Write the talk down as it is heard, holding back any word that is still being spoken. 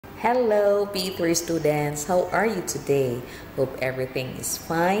Hello, P3 students. How are you today? Hope everything is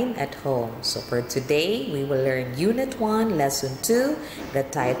fine at home. So for today, we will learn Unit 1, Lesson 2. The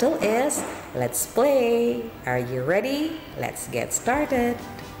title is Let's Play. Are you ready? Let's get started.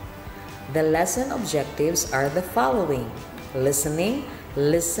 The lesson objectives are the following. Listening,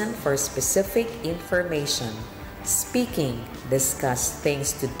 listen for specific information. Speaking, discuss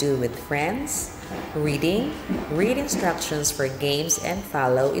things to do with friends. Reading, read instructions for games and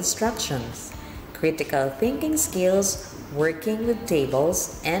follow instructions. Critical thinking skills, working with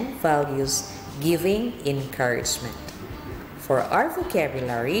tables and values, giving encouragement. For our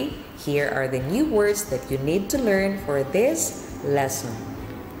vocabulary, here are the new words that you need to learn for this lesson.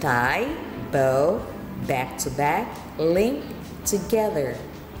 Tie, bow, back to back, link, together,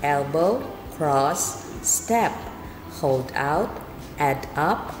 elbow, cross, step, hold out, add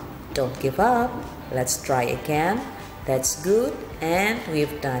up, don't give up, let's try again, that's good, and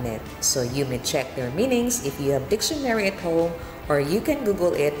we've done it. So you may check their meanings if you have dictionary at home, or you can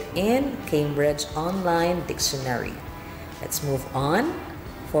Google it in Cambridge Online Dictionary. Let's move on.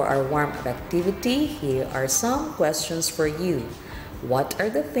 For our warm-up activity, here are some questions for you. What are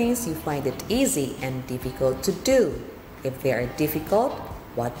the things you find it easy and difficult to do? If they are difficult,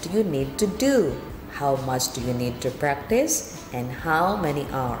 what do you need to do? How much do you need to practice? And how many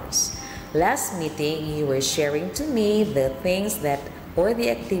hours? Last meeting, you were sharing to me the things or the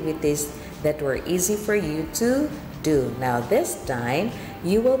activities that were easy for you to do. Now this time,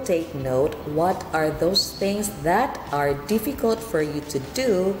 you will take note what are those things that are difficult for you to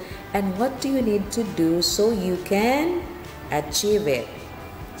do and what do you need to do so you can achieve it.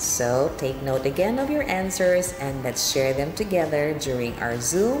 So take note again of your answers and let's share them together during our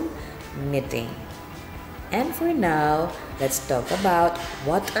Zoom meeting. And for now, let's talk about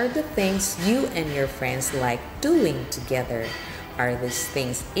what are the things you and your friends like doing together. Are these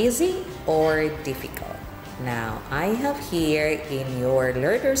things easy or difficult? Now, I have here in your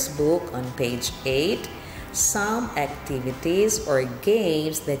learner's book on page 8 some activities or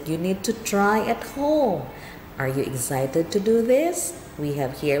games that you need to try at home. Are you excited to do this? We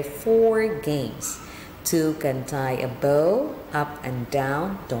have here 4 games. 2 can tie a bow, up and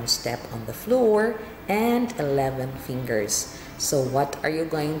down, don't step on the floor, and 11 fingers. So what are you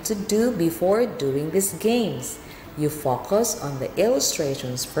going to do before doing these games? You focus on the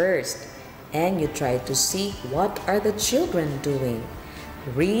illustrations first and you try to see what are the children doing.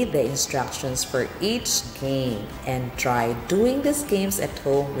 Read the instructions for each game and try doing these games at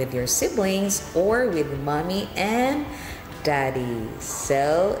home with your siblings or with mommy and daddy.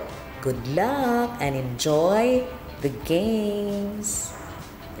 So good luck and enjoy the games.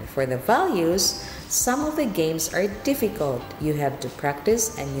 And for the values, some of the games are difficult. You have to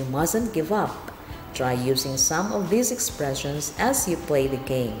practice and you mustn't give up. Try using some of these expressions as you play the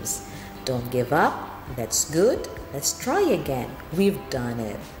games. Don't give up. That's good. Let's try again. We've done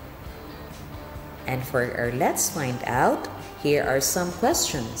it. And for our Let's Find Out, here are some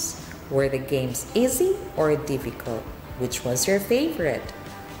questions. Were the games easy or difficult? Which was your favorite?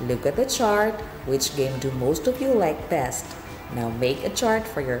 Look at the chart. Which game do most of you like best? Now make a chart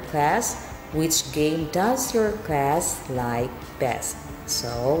for your class. Which game does your class like best?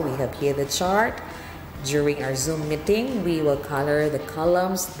 So we have here the chart. During our Zoom meeting, we will color the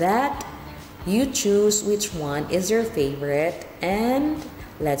columns that you choose which one is your favorite, and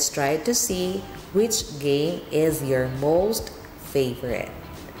let's try to see which game is your most favorite.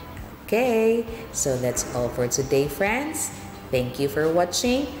 Okay, so that's all for today, friends. Thank you for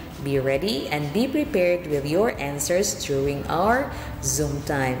watching. Be ready and be prepared with your answers during our Zoom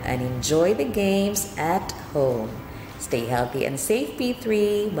time and enjoy the games at home. Stay healthy and safe,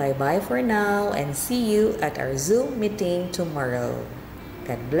 P3. Bye-bye for now and see you at our Zoom meeting tomorrow.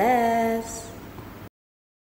 God bless.